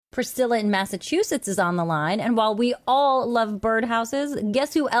Priscilla in Massachusetts is on the line. And while we all love birdhouses,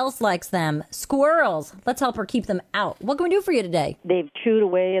 guess who else likes them? Squirrels. Let's help her keep them out. What can we do for you today? They've chewed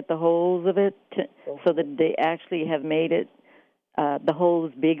away at the holes of it so that they actually have made it, the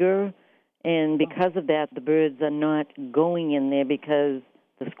holes bigger. And because of that, the birds are not going in there because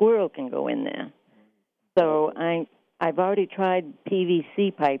the squirrel can go in there. So I've already tried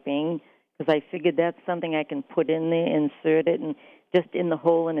PVC piping because I figured that's something I can put in there, insert it, and just in the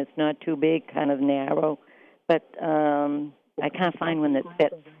hole, and it's not too big, kind of narrow. But I can't find one that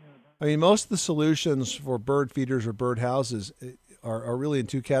fits. I mean, most of the solutions for bird feeders or bird houses are really in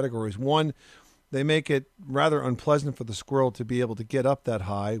two categories. One, they make it rather unpleasant for the squirrel to be able to get up that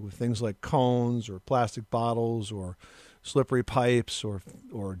high with things like cones or plastic bottles or slippery pipes or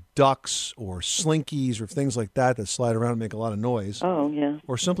ducks or slinkies or things like that slide around and make a lot of noise. Oh, yeah.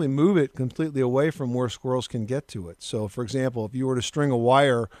 Or simply move it completely away from where squirrels can get to it. So, for example, if you were to string a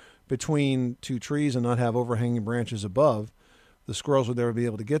wire between two trees and not have overhanging branches above, the squirrels would never be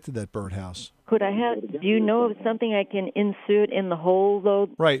able to get to that birdhouse. Do you know of something I can insert in the hole, though?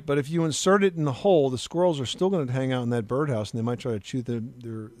 Right, but if you insert it in the hole, the squirrels are still going to hang out in that birdhouse, and they might try to chew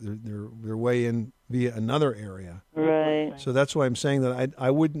their way in via another area. Right. So that's why I'm saying that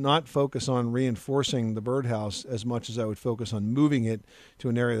I would not focus on reinforcing the birdhouse as much as I would focus on moving it to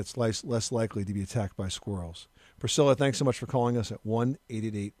an area that's less likely to be attacked by squirrels. Priscilla, thanks so much for calling us at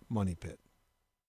 1-888-MONEY-PIT.